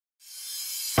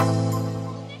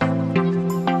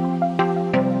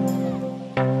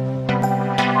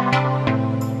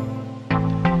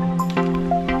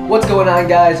What's going on,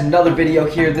 guys? Another video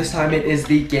here. This time it is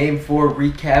the Game 4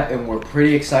 recap, and we're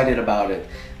pretty excited about it.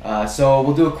 So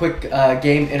we'll do a quick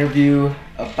game interview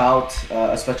about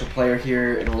a special player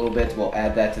here in a little bit. We'll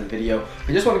add that to the video.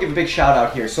 I just want to give a big shout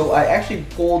out here. So I actually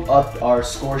pulled up our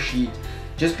score sheet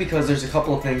just because there's a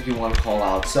couple of things we want to call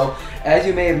out. So as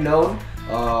you may have known,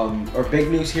 our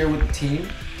big news here with the team,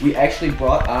 we actually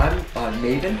brought on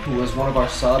Navin, who was one of our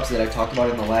subs that I talked about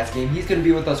in the last game. He's going to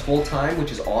be with us full time,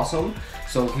 which is awesome.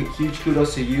 So huge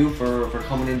kudos to you for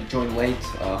coming in to join late.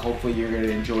 Hopefully you're going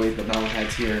to enjoy the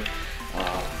Melonheads here.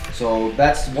 So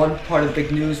that's one part of the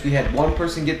big news. We had one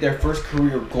person get their first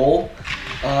career goal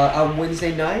on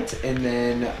Wednesday night, and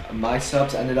then my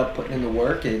subs ended up putting in the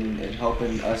work and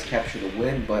helping us capture the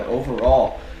win. But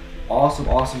overall,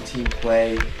 awesome team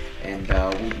play, and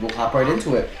we'll hop right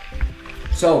into it.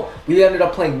 So we ended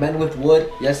up playing Men with Wood.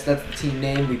 Yes, that's the team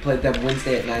name. We played them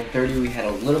Wednesday at 9:30. We had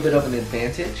a little bit of an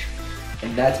advantage,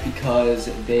 and that's because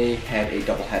they had a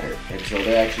doubleheader, and so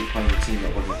they're actually playing the team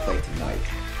that we're going to play tonight.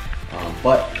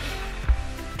 But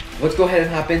let's go ahead and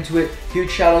hop into it.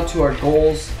 Huge shout out to our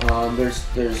goals.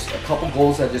 There's a couple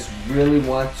goals I just really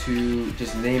want to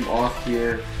just name off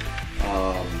here.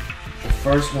 The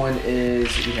first one is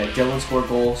we had Dylan score a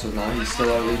goal, so now he's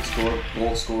still our lead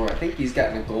goal scorer. I think he's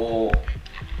gotten a goal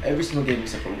every single game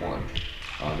except for one.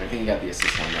 I think he got the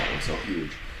assist on that one, so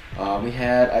huge. We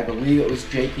had, I believe it was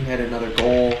Jake, who had another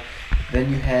goal.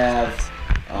 Then you have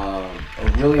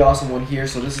a really awesome one here.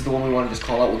 So this is the one we want to just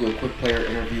call out. We'll do a quick player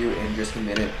interview in just a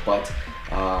minute. But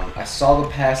I saw the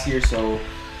pass here, so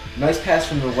nice pass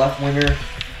from the left winger.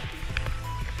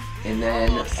 And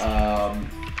then,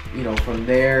 you know, from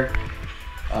there,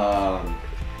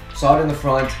 saw it in the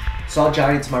front, saw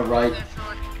Johnny to my right.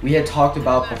 We had talked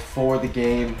about before the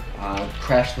game,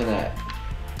 crash the net.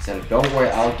 Said, don't worry,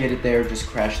 I'll get it there, just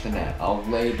crash the net. I'll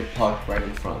lay the puck right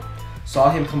in front.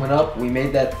 Saw him coming up, we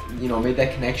made that, made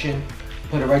that connection,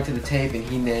 put it right to the tape, and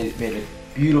he made a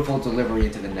beautiful delivery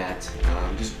into the net.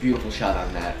 Just beautiful shot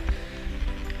on that.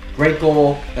 Great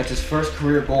goal. That's his first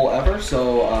career goal ever,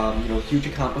 so huge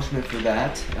accomplishment for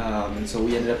that. And so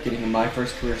we ended up getting my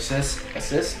first career assist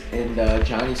and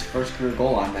Johnny's first career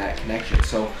goal on that connection.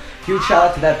 So huge shout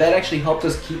out to that. That actually helped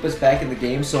us keep us back in the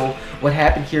game. So what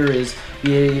happened here is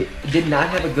we did not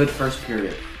have a good first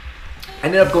period.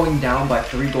 Ended up going down by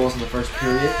 3 goals in the first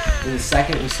period. In the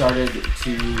second, we started to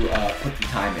put the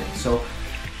time in. So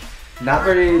not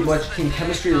very much team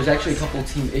chemistry. There was actually a couple of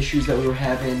team issues that we were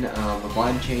having with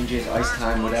line changes, ice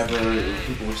time, whatever.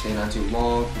 People were staying on too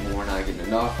long. People were not getting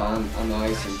enough on the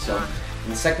ice. And so in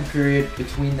the second period,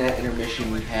 between that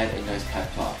intermission, we had a nice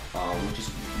pep talk, which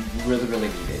is really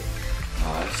needed.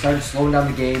 Started slowing down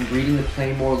the game, reading the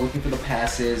play more, looking for the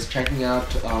passes, checking out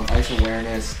ice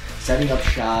awareness, setting up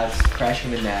shots, crashing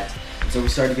the net. And so we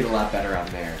started to get a lot better on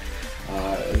there.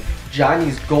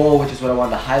 Johnny's goal, which is what I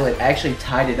wanted to highlight, actually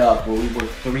tied it up where we were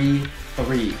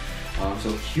 3-3.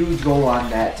 So huge goal on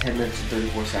that, 10 minutes and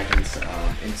 34 seconds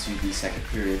into the second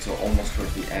period, so almost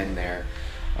towards the end there.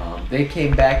 They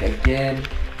came back again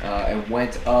and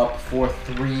went up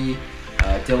 4-3.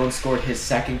 Dylan scored his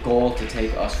second goal to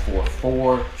take us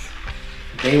 4-4.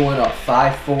 They went up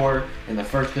 5-4 in the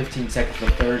first 15 seconds of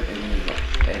the third,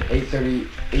 and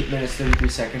 8 minutes 33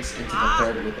 seconds into the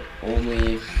third with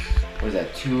only,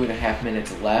 2.5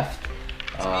 minutes left.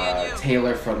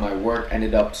 Taylor from my work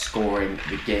ended up scoring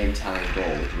the game time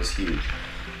goal, which was huge.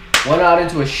 Went out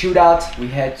into a shootout. We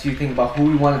had to think about who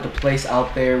we wanted to place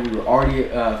out there. We were already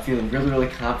feeling really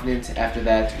confident after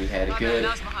that. We had a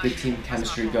good team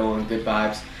chemistry going, good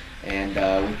vibes, and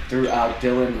we threw out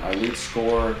Dylan, our lead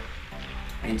scorer,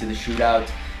 into the shootout.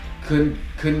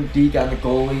 Couldn't deke on the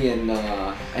goalie, and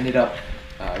ended up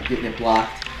getting it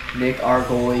blocked. Nick, our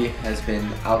goalie, has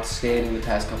been outstanding the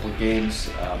past couple of games.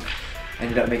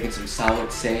 Ended up making some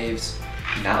solid saves,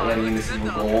 not letting in a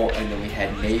single goal. And then we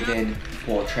had Navin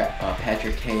pull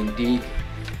Patrick Kane deke.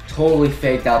 Totally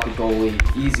faked out the goalie,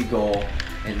 easy goal.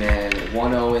 And then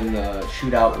 1-0 in the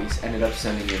shootout, we ended up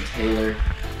sending in Taylor,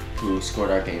 who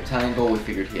scored our game tying goal. We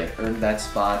figured he had earned that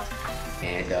spot.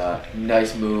 And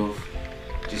nice move,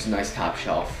 just a nice top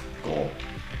shelf goal.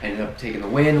 Ended up taking the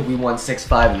win. We won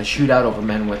 6-5 in the shootout over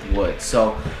Men with Wood.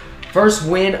 So first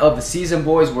win of the season,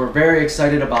 boys. We're very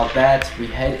excited about that. We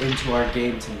head into our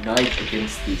game tonight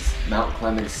against the Mount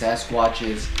Clemens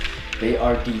Sasquatches. They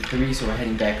are D3, so we're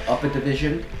heading back up a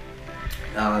division.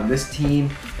 This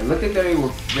team, it looked like they were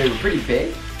pretty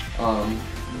big.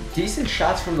 Decent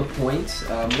shots from the point,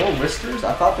 more wristers.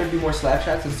 I thought there'd be more slap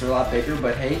shots since they're a lot bigger,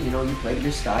 but hey, you played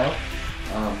your style.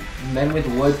 Men with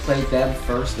Wood played them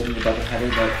first in the doubleheader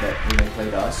that when they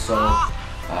played us, so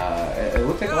It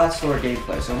looked like a lot slower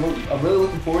gameplay, so I'm really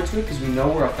looking forward to it because we know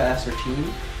we're a faster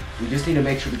team. We just need to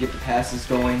make sure we get the passes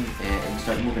going and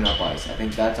start moving up ice. I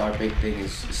think that's our big thing.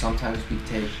 Is sometimes we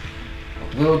take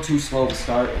a little too slow to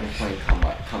start and we're playing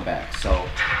comeback. So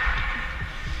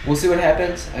we'll see what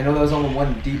happens. I know that was only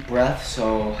one deep breath,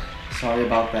 so sorry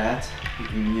about that.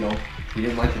 If you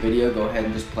didn't like the video, go ahead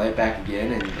and just play it back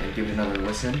again and give it another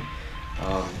listen.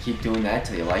 Keep doing that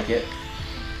till you like it.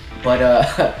 But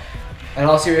in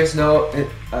all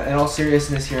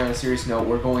seriousness here, on a serious note,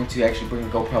 we're going to actually bring the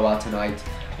GoPro out tonight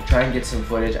and try and get some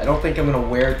footage. I don't think I'm going to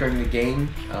wear it during the game,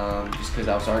 just because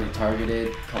I was already targeted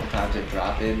a couple times at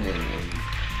drop-in, and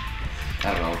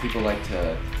I don't know, people like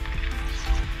to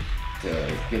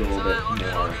get a little bit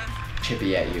more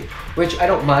chippy at you, which I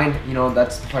don't mind,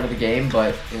 that's part of the game,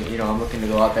 but I'm looking to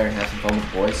go out there and have some fun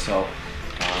with the boys, so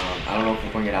I don't know if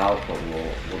we'll bring it out, but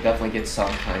we'll definitely get some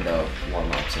kind of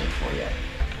warm-ups in for you.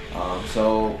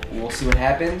 So we'll see what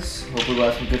happens. Hopefully we'll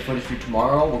have some good footage for you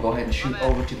tomorrow. We'll go ahead and shoot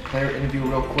over to the player interview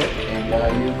real quick,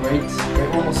 and you have a great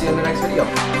one. We'll see you in the next video.